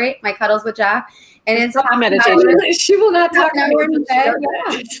say, sorry, my cuddles with Jack. And it's half meditation. She will not talk about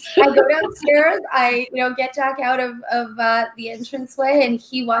it. I go downstairs. I get Jack out of the entranceway, and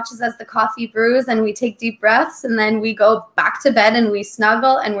he watches as the coffee brews, and we take deep breaths, and then we go back to bed and we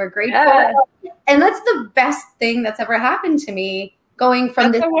snuggle and we're grateful. Yeah. And that's the best thing that's ever happened to me. Going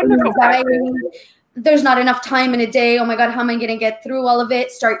from this anxiety, there's not enough time in a day. Oh my God, how am I going to get through all of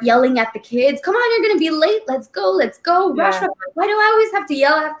it? Start yelling at the kids. Come on, you're going to be late. Let's go. Rush. Why do I always have to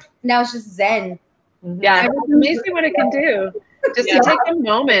yell at? Now it's just Zen. Yeah, it's amazing what it can do. Just to take a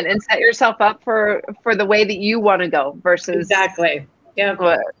moment and set yourself up for the way that you want to go versus exactly.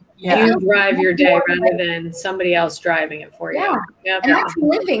 You drive your day rather than somebody else driving it for you. And that's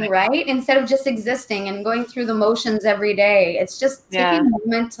living, right? Instead of just existing and going through the motions every day. It's just taking a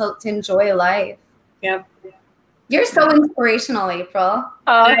moment to enjoy life. Yep. You're so inspirational, April. Oh,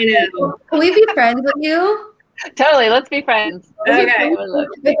 I know. Can we be friends with you? Totally. Let's be friends. Okay.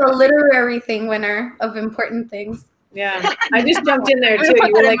 With a literary thing winner of important things. Yeah. I just jumped in there too.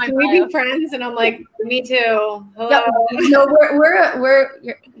 You were like, can we be friends? And I'm like, me too. Hello. Yep. No,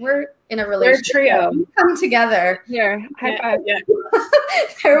 we're in a relationship. We're a trio. We come together. Here. High five. Yeah.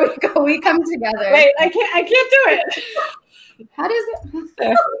 There we go. We come together. Wait, I can't do it. How does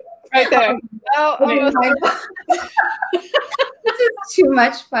it? Right there. This is too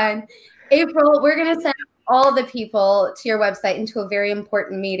much fun. April, we're going to send all the people to your website into a very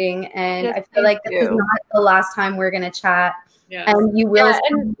important meeting. And I feel like this is not the last time we're going to chat. Yes. And you will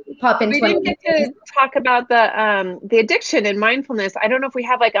pop into. We didn't get to talk about the addiction and mindfulness. I don't know if we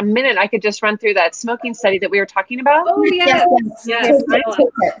have like a minute. I could just run through that smoking study that we were talking about. Oh, yes.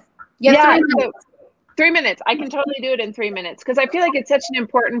 Yeah. 3 minutes. I can totally do it in 3 minutes because I feel like it's such an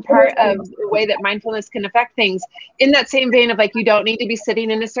important part of the way that mindfulness can affect things. In that same vein of like, you don't need to be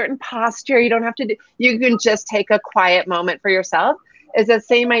sitting in a certain posture. You don't have to you can just take a quiet moment for yourself. Is the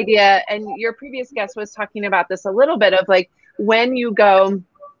same idea. And your previous guest was talking about this a little bit of like, when you go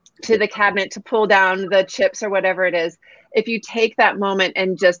to the cabinet to pull down the chips or whatever it is, if you take that moment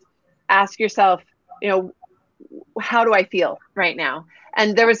and just ask yourself, how do I feel right now?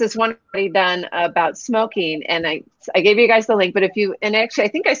 And there was this one study done about smoking, and I gave you guys the link, but and actually I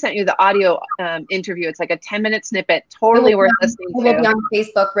think I sent you the audio interview. It's like a 10-minute snippet, totally worth listening to. It will be on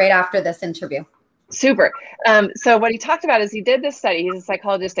Facebook right after this interview. Super. So what he talked about is he did this study. He's a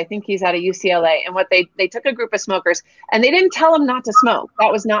psychologist. I think he's out of UCLA. And what they took a group of smokers and they didn't tell them not to smoke. That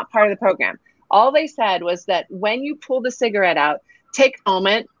was not part of the program. All they said was that when you pull the cigarette out, take a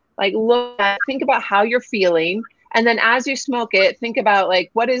moment, Like think about how you're feeling. And then as you smoke it, think about like,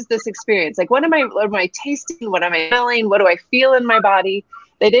 what is this experience? Like, what am I tasting? What am I smelling? What do I feel in my body?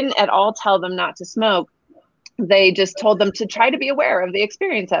 They didn't at all tell them not to smoke. They just told them to try to be aware of the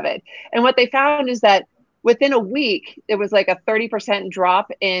experience of it. And what they found is that within a week, there was like a 30%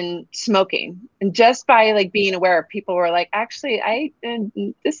 drop in smoking. And just by like being aware, people were like, actually,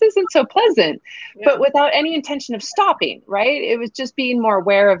 this isn't so pleasant, but without any intention of stopping, right? It was just being more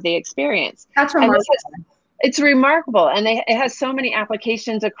aware of the experience. That's remarkable. It's remarkable. And it has so many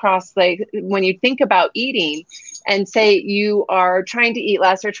applications across, like when you think about eating and say you are trying to eat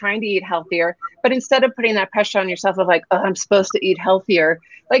less or trying to eat healthier, but instead of putting that pressure on yourself of like, oh, I'm supposed to eat healthier,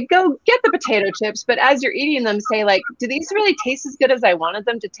 like go get the potato chips. But as you're eating them, say like, do these really taste as good as I wanted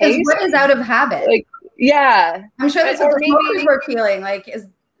them to taste? What is out of habit? Like, yeah. I'm sure that's what the smokers were feeling. Like,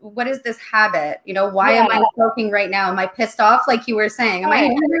 what is this habit? You know, why am I smoking right now? Am I pissed off? Like you were saying, am I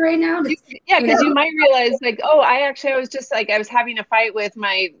angry right now? Because you might realize like, oh, I was just like, I was having a fight with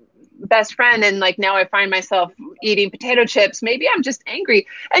my best friend. And like, now I find myself eating potato chips. Maybe I'm just angry,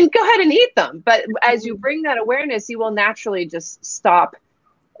 and go ahead and eat them. But as you bring that awareness, you will naturally just stop.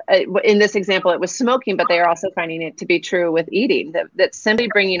 In this example, it was smoking, but they are also finding it to be true with eating, that simply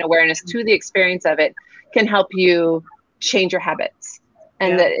bringing awareness to the experience of it can help you change your habits.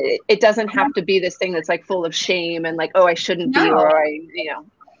 And that it doesn't have to be this thing that's like full of shame and like, oh, I shouldn't be, or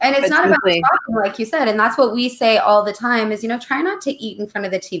And it's not about stopping, like you said. And that's what we say all the time is, try not to eat in front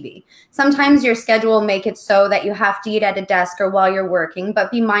of the TV. Sometimes your schedule will make it so that you have to eat at a desk or while you're working,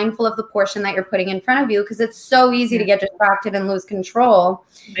 but be mindful of the portion that you're putting in front of you, because it's so easy to get distracted and lose control.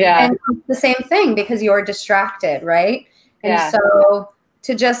 Yeah. And it's the same thing because you're distracted, right? And so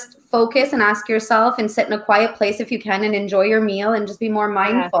to just focus and ask yourself and sit in a quiet place if you can and enjoy your meal and just be more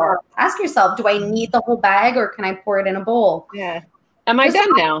mindful. Yeah. Ask yourself, do I need the whole bag or can I pour it in a bowl? Yeah. Am I done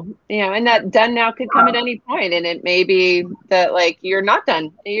now? And that done now could come at any point, and it may be that like you're not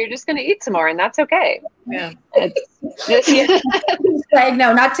done. You're just going to eat some more, and that's okay. Yeah. Like,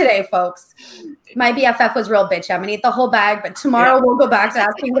 no, not today, folks. My BFF was real bitch. I'm going to eat the whole bag, but tomorrow we'll go back to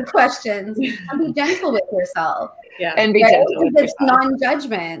asking the questions and be gentle with yourself. Yeah. And be gentle with yourself. It's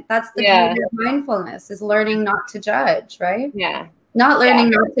non-judgment. That's the beauty of mindfulness, is learning not to judge, right? Yeah. Not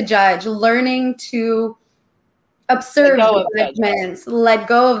learning not to judge, learning to observe the judgments, let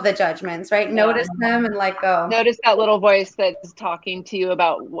go of the judgments, right? Notice them and let go. Notice that little voice that's talking to you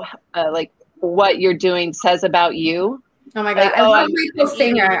about like what you're doing says about you. Oh my God. Like, I love Michael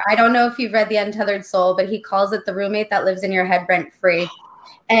Singer. I don't know if you've read The Untethered Soul, but he calls it the roommate that lives in your head rent free.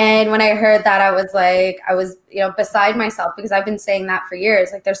 And when I heard that, I was beside myself, because I've been saying that for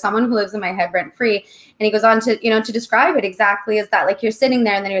years. Like, there's someone who lives in my head rent free. And he goes on to, to describe it exactly as that. Like, you're sitting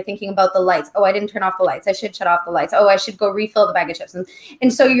there and then you're thinking about the lights. Oh, I didn't turn off the lights. I should shut off the lights. Oh, I should go refill the bag of chips.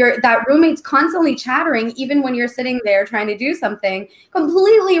 And so that roommate's constantly chattering, even when you're sitting there trying to do something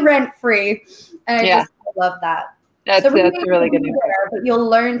completely rent free. And I just love that. That's really good. But you'll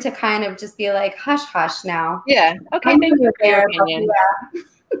learn to kind of just be like, hush, hush now. Yeah. Okay. Thank you for your opinion.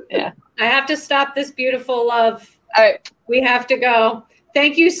 Yeah. I have to stop this beautiful love. All right. We have to go.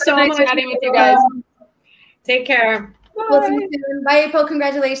 Thank you so much for chatting with you guys. Take care. We'll see you soon. Bye, April.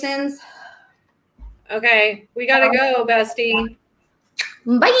 Congratulations. Okay. We got to go, bestie.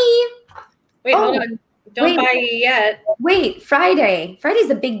 Bye. Wait, hold on. Don't bye yet. Wait, Friday. Friday's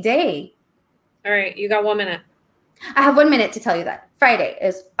a big day. All right. You got 1 minute. I have 1 minute to tell you that. Friday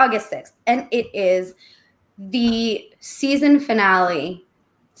is August 6th, and it is the season 1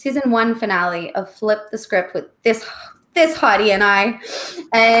 finale of Flip the Script with this hottie and I.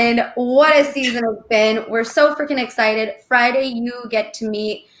 And what a season it's been. We're so freaking excited. Friday, you get to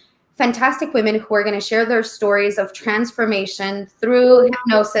meet fantastic women who are going to share their stories of transformation through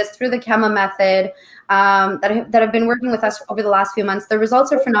hypnosis, through the Kema method, that have been working with us over the last few months. The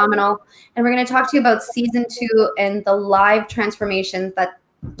results are phenomenal. And we're going to talk to you about season 2 and the live transformations that's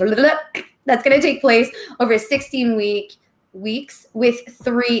going to take place over 16 weeks with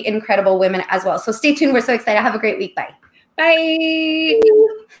 3 incredible women as well. So stay tuned. We're so excited. Have a great week. Bye. Bye.